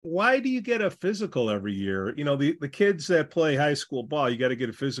why do you get a physical every year? You know, the kids that play high school ball, you got to get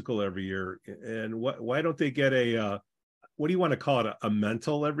a physical every year. And why don't they get what do you want to call it? A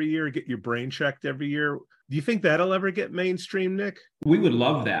mental every year, get your brain checked every year. Do you think that'll ever get mainstream, Nick? We would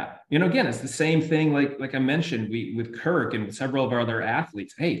love that. Again, it's the same thing like I mentioned, we with Kirk and several of our other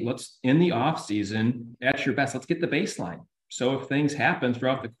athletes. Hey, let's in the off season at your best, let's get the baseline. So if things happen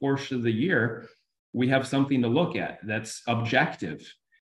throughout the course of the year, we have something to look at that's objective.